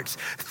hearts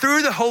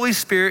through the Holy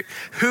Spirit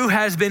who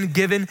has been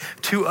given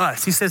to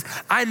us. He says,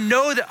 I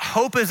know that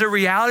hope is a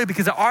reality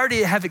because I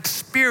already have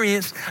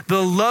experienced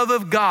the love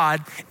of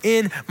God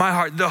in my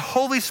heart. The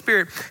Holy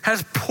Spirit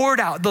has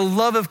poured out the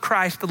love of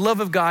Christ, the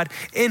love of God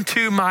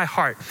into my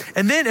heart.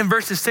 And then in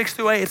verses 6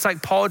 through 8, it's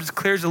like Paul just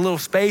clears a little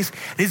space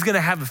and he's gonna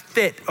have a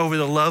fit over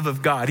the love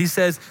of God. He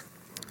says,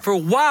 for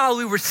while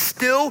we were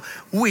still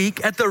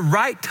weak, at the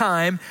right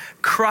time,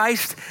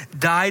 Christ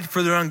died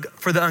for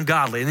the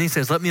ungodly. And he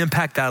says, let me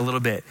unpack that a little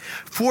bit.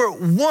 For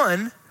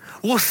one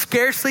will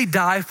scarcely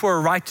die for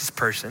a righteous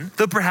person,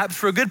 though perhaps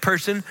for a good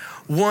person,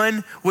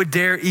 one would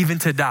dare even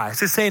to die.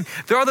 So he's saying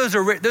there are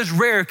those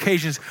rare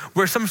occasions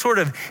where some sort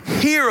of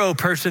hero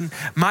person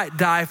might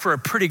die for a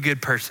pretty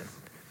good person.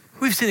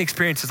 We've seen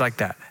experiences like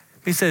that.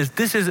 He says,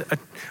 this is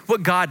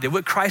what God did,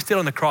 what Christ did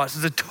on the cross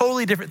is a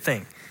totally different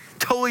thing.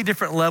 Totally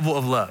different level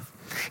of love.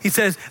 He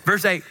says,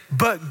 verse 8,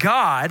 but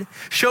God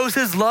shows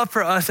his love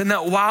for us in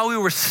that while we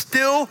were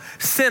still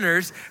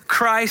sinners,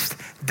 Christ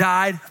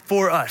died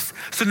for us.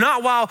 So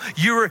not while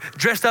you were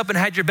dressed up and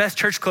had your best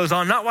church clothes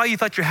on, not while you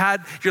thought you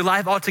had your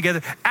life all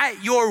together.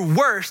 At your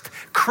worst,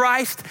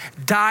 Christ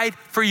died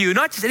for you.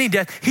 Not just any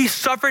death, he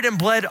suffered and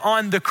bled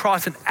on the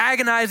cross,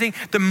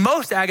 the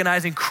most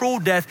agonizing, cruel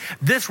death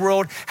this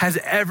world has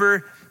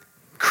ever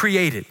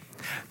created.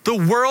 The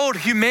world,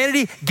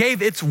 humanity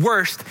gave its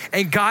worst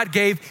and God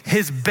gave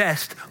his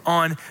best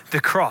on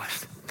the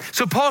cross.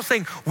 So Paul's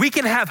saying we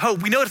can have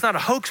hope. We know it's not a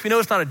hoax. We know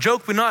it's not a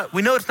joke. We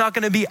know it's not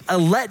going to be a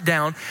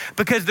letdown,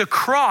 because the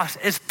cross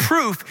is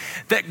proof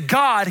that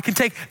God can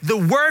take the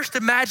worst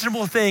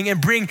imaginable thing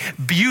and bring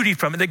beauty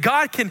from it. That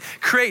God can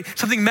create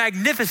something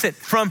magnificent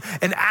from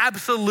an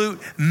absolute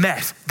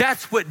mess.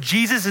 That's what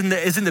Jesus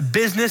is in the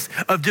business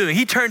of doing.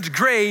 He turns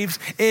graves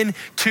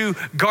into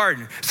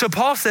garden. So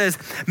Paul says,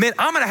 man,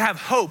 I'm going to have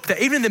hope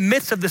that even in the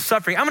midst of the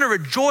suffering, I'm going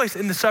to rejoice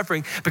in the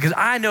suffering, because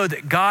I know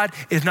that God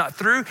is not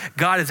through.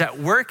 God is at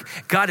work.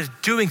 God is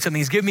doing something.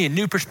 He's giving me a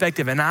new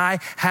perspective, and I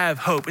have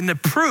hope. And the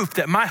proof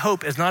that my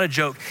hope is not a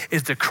joke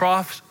is the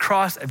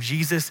cross of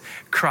Jesus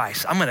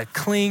Christ. I'm going to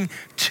cling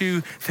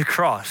to the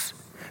cross.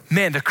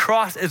 Man, the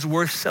cross is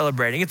worth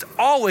celebrating. It's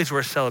always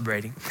worth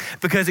celebrating,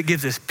 because it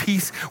gives us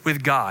peace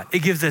with God. It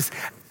gives us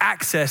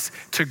access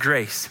to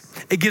grace.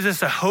 It gives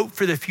us a hope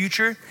for the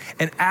future,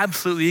 and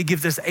absolutely it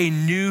gives us a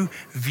new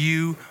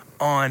view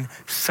on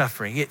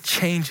suffering. It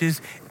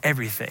changes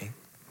everything.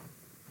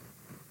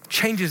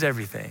 Changes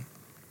everything.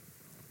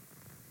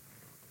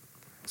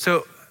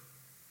 So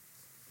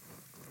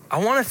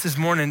I want us this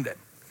morning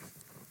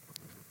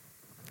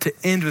to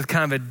end with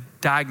kind of a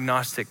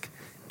diagnostic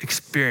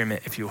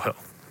experiment, if you will.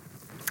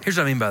 Here's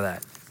what I mean by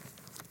that.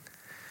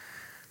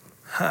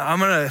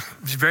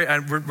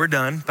 We're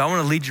done, but I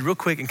want to lead you real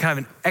quick in kind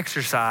of an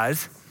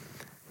exercise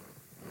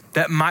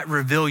that might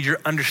reveal your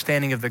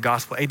understanding of the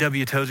gospel.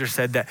 A.W. Tozer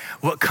said that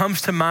what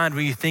comes to mind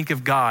when you think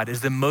of God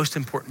is the most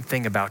important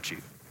thing about you.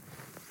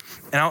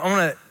 And I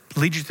want to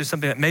lead you through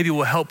something that maybe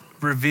will help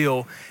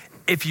reveal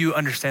if you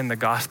understand the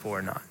gospel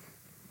or not.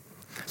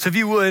 So if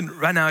you would,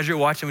 right now as you're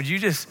watching, would you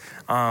just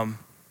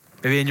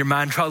maybe in your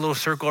mind draw a little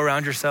circle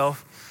around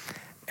yourself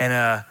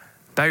and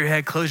bow your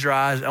head, close your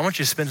eyes. I want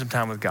you to spend some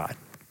time with God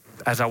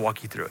as I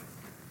walk you through it.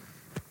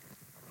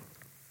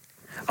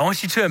 I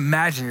want you to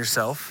imagine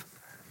yourself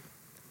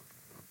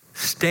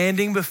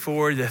standing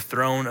before the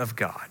throne of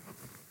God.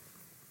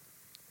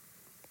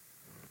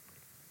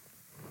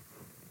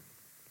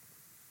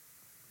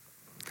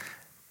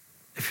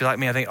 If you're like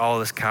me, I think all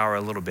of us cower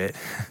a little bit.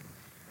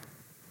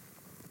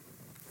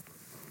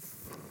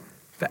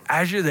 But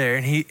as you're there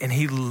and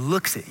he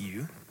looks at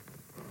you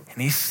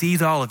and he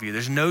sees all of you,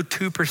 there's no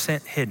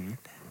 2% hidden.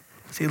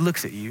 So he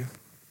looks at you.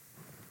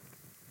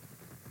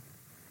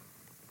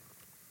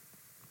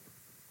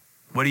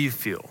 What do you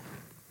feel?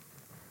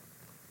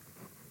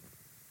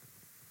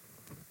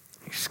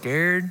 You're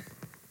scared?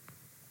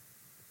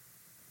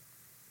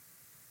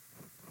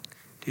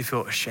 Do you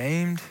feel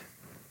ashamed?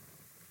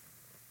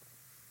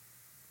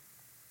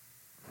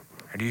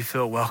 Or do you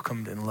feel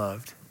welcomed and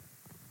loved?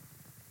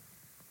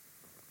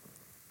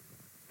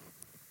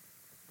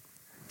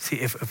 See,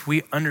 if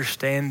we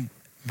understand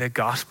the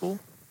gospel,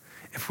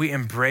 if we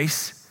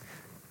embrace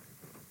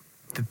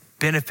the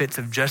benefits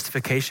of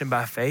justification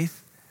by faith,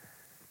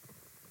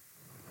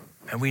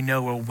 and we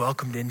know we're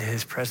welcomed into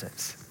his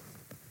presence.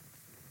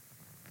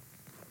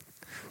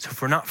 So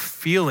if we're not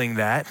feeling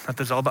that, not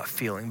that it's all about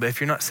feeling, but if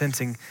you're not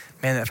sensing,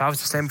 man, if I was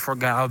to stand before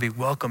God, I would be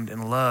welcomed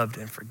and loved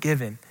and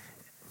forgiven.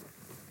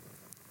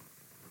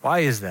 Why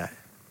is that?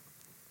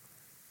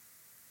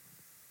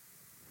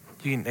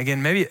 You can,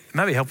 again, maybe it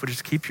might be helpful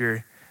just to keep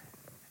your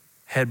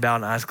head bowed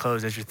and eyes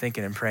closed as you're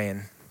thinking and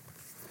praying.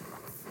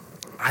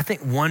 I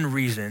think one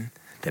reason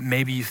that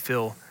maybe you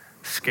feel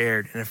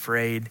scared and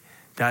afraid,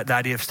 that the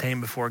idea of standing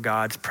before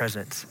God's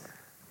presence,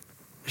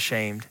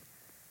 ashamed,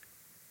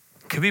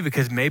 could be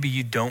because maybe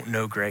you don't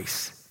know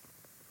grace.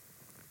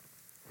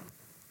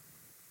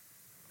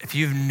 If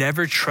you've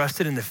never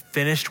trusted in the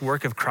finished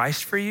work of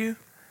Christ for you,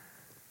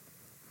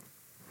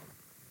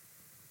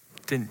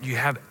 then you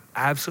have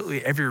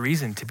absolutely every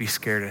reason to be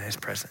scared in his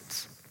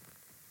presence.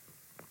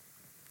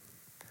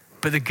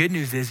 But the good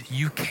news is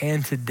you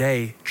can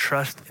today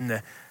trust in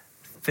the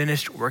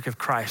finished work of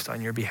Christ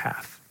on your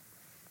behalf.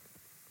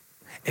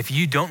 If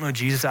you don't know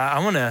Jesus, I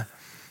want to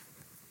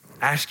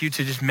ask you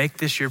to just make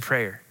this your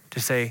prayer, to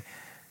say,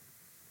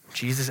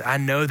 Jesus, I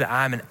know that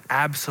I'm an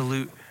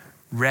absolute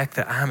wreck,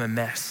 that I'm a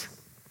mess,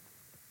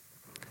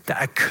 that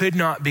I could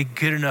not be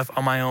good enough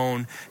on my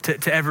own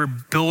to ever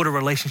build a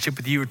relationship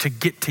with you or to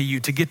get to you,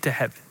 to get to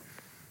heaven.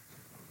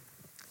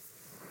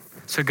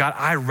 So God,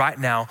 I right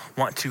now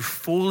want to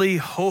fully,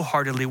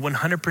 wholeheartedly,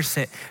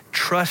 100%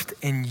 trust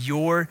in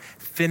your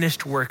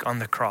finished work on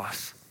the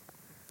cross.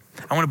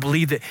 I want to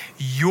believe that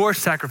your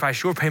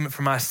sacrifice, your payment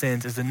for my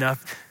sins is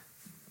enough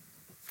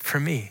for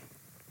me.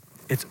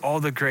 It's all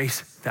the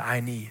grace that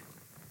I need.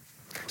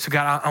 So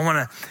God, I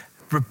want to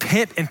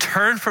repent and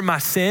turn from my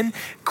sin,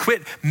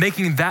 quit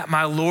making that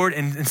my Lord,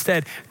 and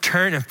instead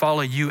turn and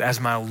follow you as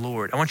my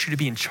Lord. I want you to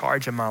be in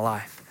charge of my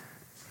life.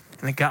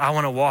 And then God, I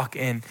want to walk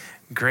in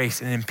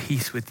grace and in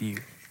peace with you.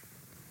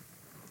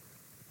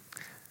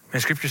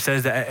 And scripture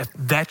says that if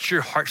that's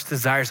your heart's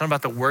desire, it's not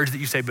about the words that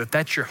you say, but if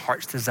that's your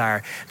heart's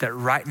desire, that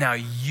right now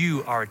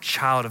you are a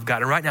child of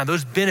God. And right now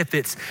those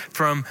benefits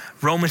from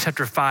Romans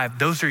chapter 5,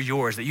 those are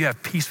yours, that you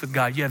have peace with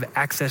God, you have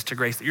access to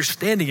grace, that you're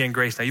standing in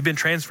grace now. You've been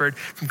transferred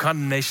from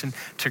condemnation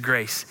to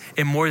grace.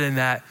 And more than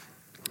that,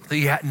 that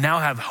you now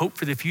have hope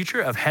for the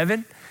future of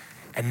heaven,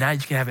 and now you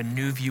can have a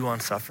new view on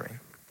suffering.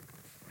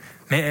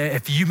 Man,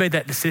 if you made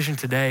that decision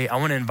today, I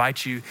want to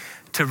invite you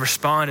to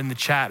respond in the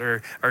chat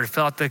or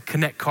fill out the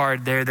connect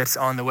card there that's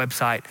on the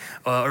website,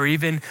 or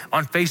even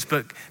on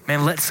Facebook.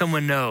 Man, let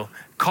someone know.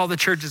 Call the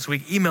church this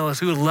week, email us.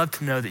 We would love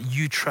to know that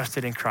you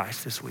trusted in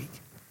Christ this week.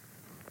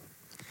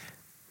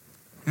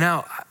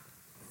 Now,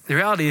 the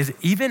reality is,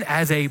 even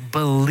as a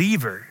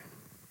believer,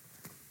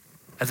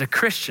 as a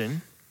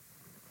Christian,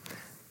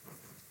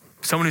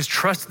 someone who's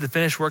trusted the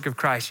finished work of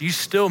Christ, you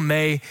still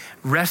may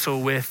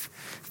wrestle with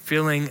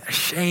feeling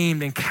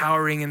ashamed and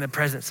cowering in the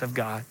presence of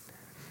God.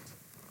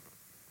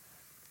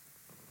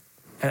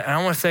 And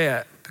I want to say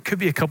there could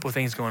be a couple of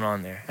things going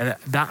on there. And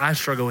I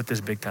struggle with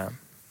this big time.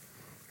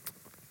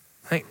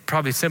 I think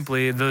probably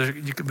simply,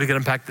 we could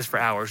unpack this for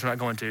hours. We're not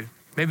going to.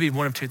 Maybe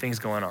one of two things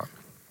going on.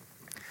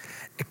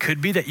 It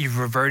could be that you've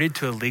reverted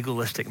to a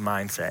legalistic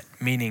mindset,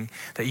 meaning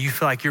that you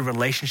feel like your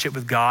relationship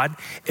with God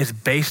is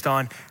based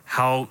on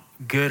how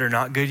good or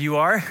not good you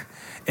are.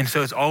 And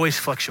so it's always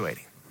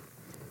fluctuating.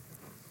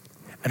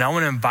 And I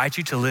want to invite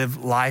you to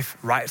live life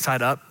right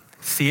side up,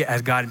 see it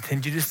as God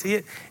intended you to see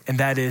it. And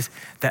that is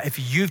that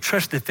if you've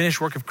trusted the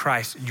finished work of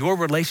Christ, your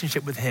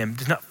relationship with him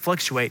does not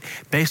fluctuate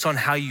based on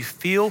how you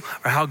feel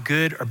or how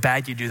good or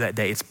bad you do that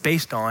day. It's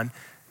based on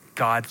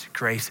God's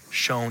grace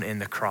shown in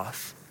the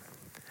cross.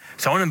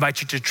 So I want to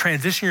invite you to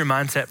transition your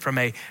mindset from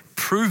a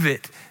prove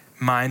it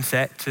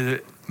mindset to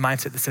the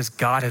mindset that says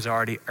God has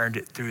already earned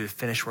it through the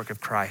finished work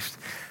of Christ.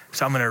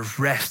 So I'm going to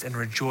rest and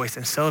rejoice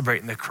and celebrate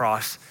in the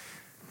cross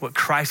what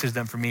Christ has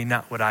done for me,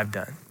 not what I've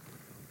done.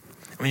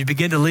 When you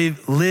begin to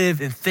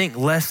live and think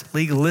less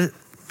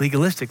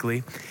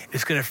legalistically,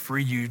 it's going to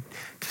free you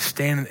to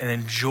stand and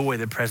enjoy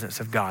the presence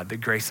of God, the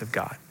grace of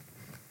God.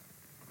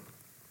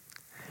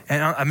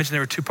 And I mentioned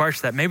there were two parts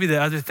to that. Maybe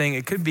the other thing,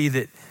 it could be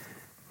that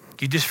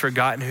you've just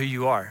forgotten who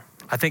you are.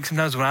 I think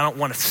sometimes when I don't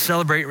want to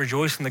celebrate and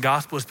rejoice in the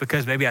gospel, it's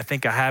because maybe I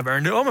think I have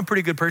earned it. Oh, I'm a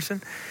pretty good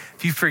person.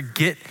 If you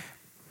forget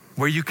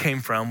where you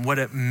came from, what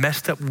a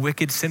messed up,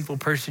 wicked, sinful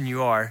person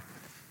you are,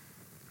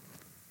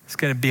 it's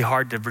going to be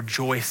hard to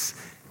rejoice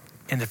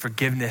in the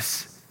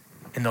forgiveness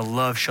and the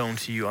love shown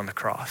to you on the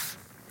cross.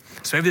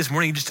 So maybe this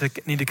morning you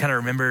just need to kind of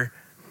remember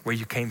where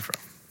you came from.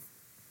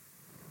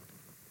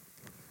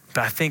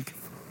 But I think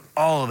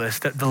all of us,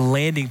 that the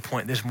landing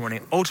point this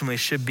morning ultimately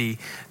should be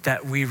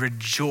that we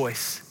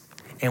rejoice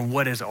in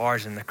what is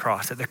ours in the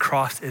cross, that the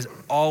cross is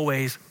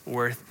always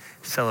worth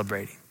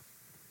celebrating.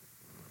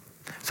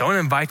 So I want to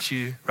invite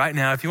you right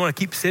now, if you want to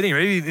keep sitting or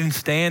maybe even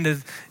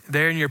stand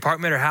there in your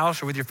apartment or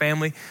house or with your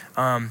family,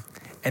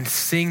 and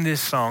sing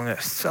this song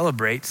that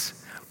celebrates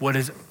what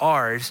is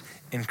ours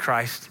in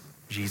Christ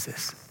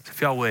Jesus. So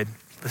if y'all would,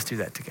 let's do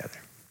that together.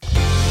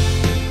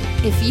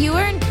 If you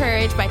are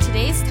encouraged by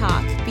today's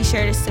talk, be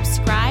sure to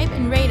subscribe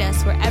and rate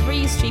us wherever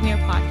you stream your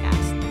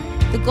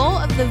podcast. The goal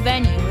of the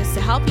Venue is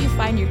to help you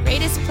find your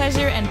greatest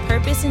pleasure and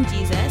purpose in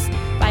Jesus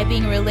by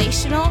being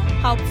relational,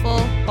 helpful,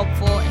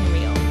 hopeful, and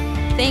real.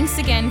 Thanks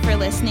again for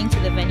listening to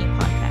the Venue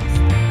podcast.